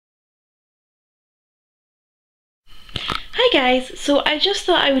guys, so I just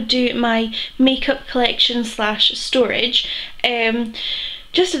thought I would do my makeup collection slash storage.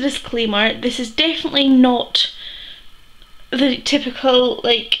 Just a disclaimer, this is definitely not the typical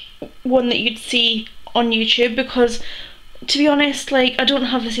like one that you'd see on YouTube, because to be honest, like, I don't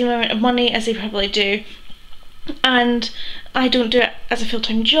have the same amount of money as they probably do, and I don't do it as a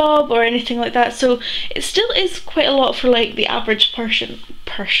full-time job or anything like that, so it still is quite a lot for like the average person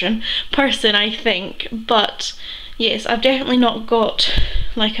I think. But yes, I've definitely not got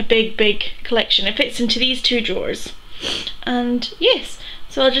like a big collection. It fits into these two drawers, and yes,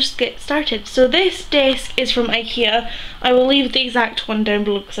 so I'll just get started. So this desk is from IKEA. I will leave the exact one down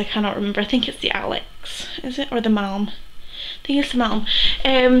below because I cannot remember. I think it's the Alex, is it, or the Malm? I think it's the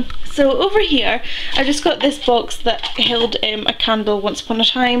Malm. So over here I've just got this box that held a candle once upon a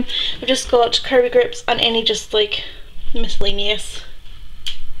time. I've just got Kirby grips and any just like miscellaneous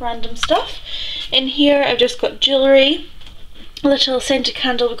random stuff. In here I've just got jewellery, a little scented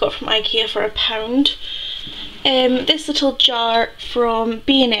candle we got from IKEA for £1. This little jar from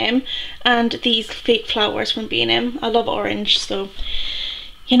B&M, and these fake flowers from B&M. I love orange, so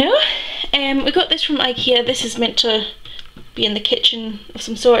you know. We got this from IKEA. This is meant to be in the kitchen of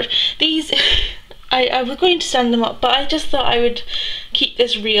some sort. These I was going to stand them up, but I just thought I would keep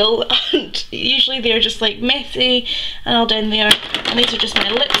this real, and usually they're just like messy and all down there. And these are just my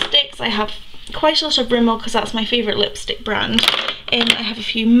lipsticks. I have quite a lot of Rimmel because that's my favourite lipstick brand. I have a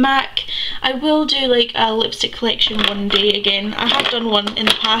few MAC. I will do like a lipstick collection one day again. I have done one in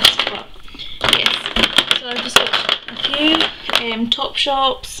the past, but yes. So I've just got a few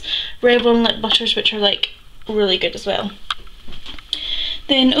Topshops, Revlon lip butters, which are like really good as well.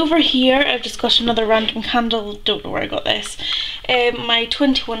 Then over here I've just got another random candle, don't know where I got this. My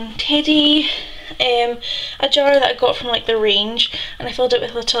 21 Teddy, a jar that I got from like the range, and I filled it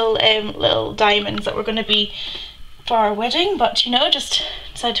with little diamonds that were going to be for our wedding, but you know, just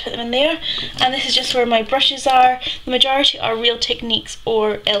decided to put them in there. And this is just where my brushes are. The majority are Real Techniques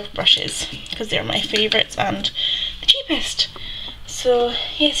or e.l.f. brushes because they're my favourites and the cheapest. So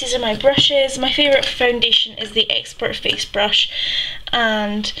yes, these are my brushes. My favourite foundation is the Expert Face brush,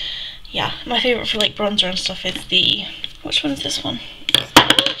 and yeah, my favourite for like bronzer and stuff is the, which one is this one?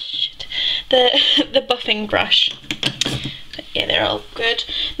 Oh, shit. The buffing brush. But yeah, they're all good.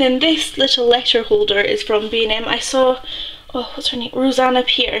 Then this little letter holder is from B&M. I saw, oh, what's her name? Rosanna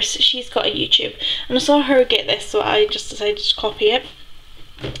Pierce. She's got a YouTube, and I saw her get this, so I just decided to copy it.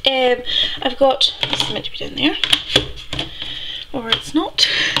 I've got, this is meant to be down there, or it's not.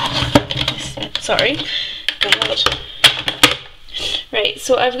 Sorry. God. Right,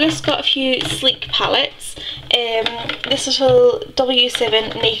 so I've just got a few sleek palettes. This little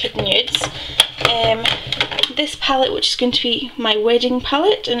W7 Naked Nudes. This palette, which is going to be my wedding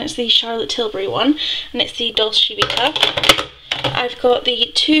palette, and it's the Charlotte Tilbury one, and it's the Dolce Vita. I've got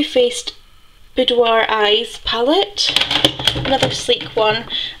the Too Faced Boudoir Eyes palette, another sleek one,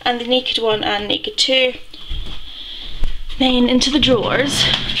 and the Naked one and Naked 2. Then into the drawers,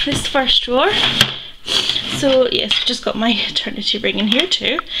 this first drawer. So yes, I've just got my eternity ring in here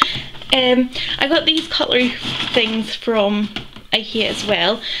too. I got these cutlery things from IKEA as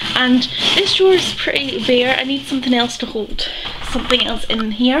well, and this drawer is pretty bare. I need something else to hold something else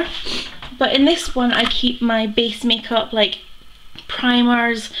in here. But in this one I keep my base makeup, like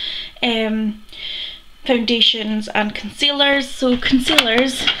primers, foundations and concealers. So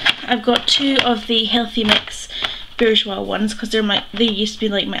concealers, I've got two of the Healthy Mix Bourjois ones because they used to be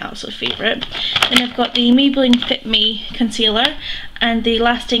like my absolute favourite. Then I've got the Maybelline Fit Me concealer and the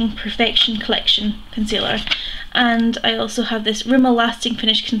Lasting Perfection Collection concealer, and I also have this Rimmel Lasting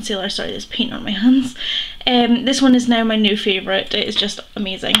Finish concealer. Sorry, there's paint on my hands. This one is now my new favourite. It is just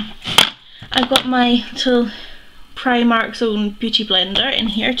amazing. I've got my little Primark's own beauty blender in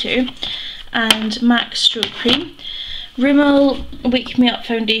here too, and MAC Stroke Cream. Rimmel Wake Me Up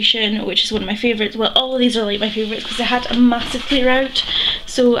foundation, which is one of my favourites. Well, all of these are like my favourites because I had a massive clear out,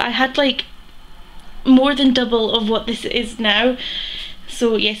 so I had like more than double of what this is now.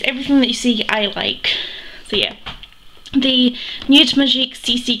 So yes, everything that you see I like. So yeah, the Nude Magique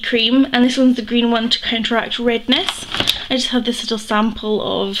CC cream, and this one's the green one to counteract redness. I just have this little sample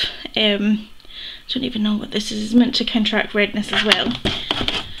of I don't even know what this is. It's meant to counteract redness as well.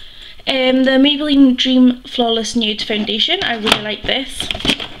 The Maybelline Dream Flawless Nude Foundation, I really like this.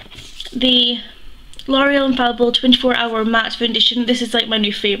 The L'Oreal Infallible 24 Hour Matte Foundation, this is like my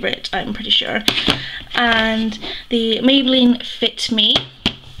new favourite, I'm pretty sure. And the Maybelline Fit Me.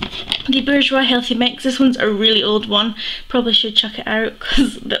 The Bourjois Healthy Mix, this one's a really old one, probably should chuck it out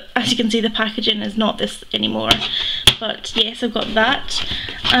because as you can see the packaging is not this anymore. But yes, I've got that.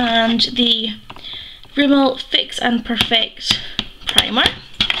 And the Rimmel Fix and Perfect primer,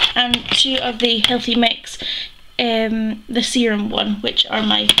 and 2 of the Healthy Mix, the serum one, which are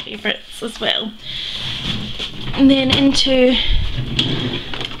my favourites as well. And then into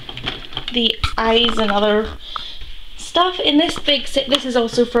the eyes and other stuff. In this big set, this is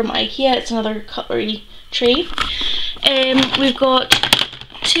also from IKEA, it's another cutlery tray. We've got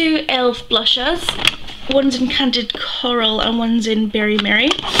 2 e.l.f. blushes, one's in Candied Coral and one's in Berry Merry.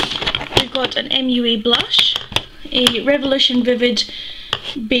 We've got an MUA blush, a Revolution Vivid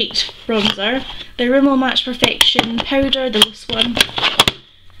Baked bronzer, the Rimmel Match Perfection powder, the loose one,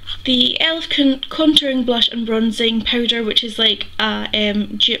 the e.l.f. contouring blush and bronzing powder, which is like a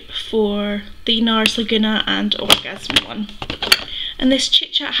dupe for the NARS Laguna and Orgasm one, and this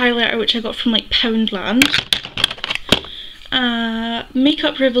Chit Chat highlighter, which I got from like Poundland.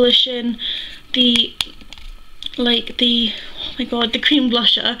 Makeup Revolution, the oh my god, the cream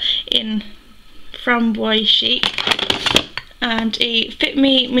blusher in Framboise Shake, and a Fit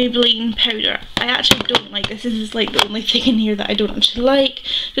Me Maybelline powder. I actually don't like this. This is like the only thing in here that I don't actually like,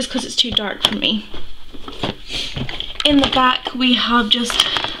 just because it's too dark for me. In the back we have just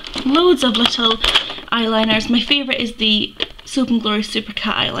loads of little eyeliners. My favourite is the Soap & Glory Super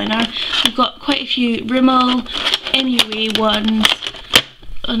Cat eyeliner. We've got quite a few Rimmel, MUA ones,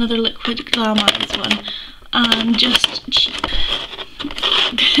 another Liquid Glam Eyes one, and just cheap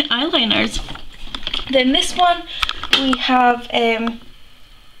eyeliners. Then this one we have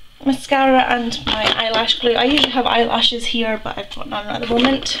mascara and my eyelash glue. I usually have eyelashes here, but I've got none at the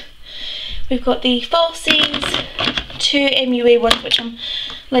moment. We've got the falsies, 2 MUA ones, which I'm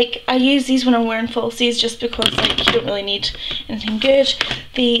like, I use these when I'm wearing falsies just because like you don't really need anything good.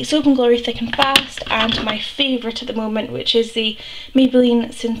 The Soap & Glory Thick and Fast, and my favourite at the moment, which is the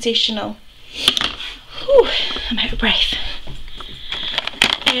Maybelline Sensational. Whew, I'm out of breath.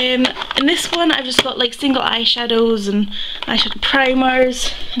 In this one I've just got like single eyeshadows and eyeshadow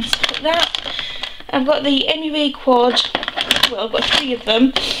primers and stuff like that. I've got the MUA quad, well I've got 3 of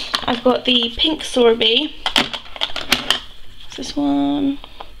them. I've got the Pink Sorbet, what's this one,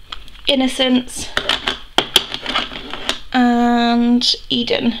 Innocence, and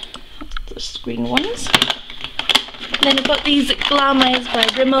Eden, that's the green ones. Then I've got these Glam Eyes by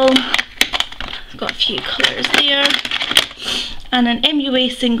Rimmel, I've got a few colours there, and an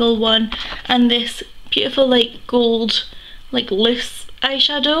MUA single one, and this beautiful like gold, like loose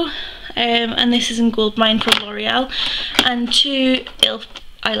eyeshadow, and this is in Gold Mine from L'Oreal, and 2 e.l.f.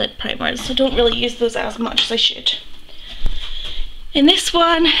 eyelid primers. I don't really use those as much as I should. In this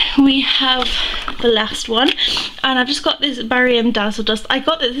one we have the last one, and I've just got this Barry M Dazzle Dust. I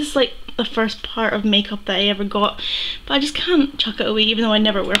got this is like the first part of makeup that I ever got, but I just can't chuck it away even though I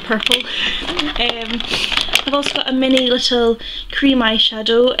never wear purple. I've also got a mini little cream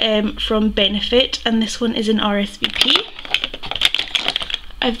eyeshadow from Benefit, and this one is in RSVP.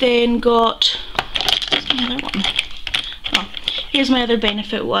 I've then got, where's my other one? Oh, here's my other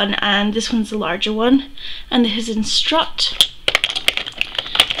Benefit one, and this one's the larger one, and this is in Strut.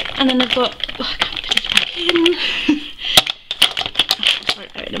 And then I've got, oh, I can't put it back in. I'll sort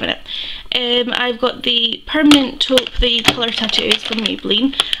it out in a minute. I've got the Permanent Taupe, the colour tattoos from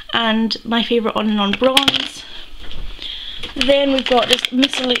Maybelline, and my favourite On and On Bronze. Then we've got this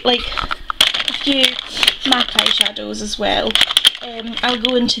like a few MAC eyeshadows as well. I'll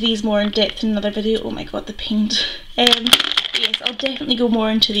go into these more in depth in another video. Oh my god, the paint. Yes, I'll definitely go more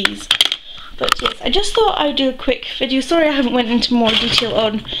into these. But yes, I just thought I'd do a quick video. Sorry I haven't went into more detail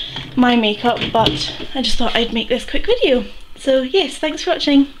on my makeup, but I just thought I'd make this quick video. So yes, thanks for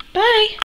watching. Bye!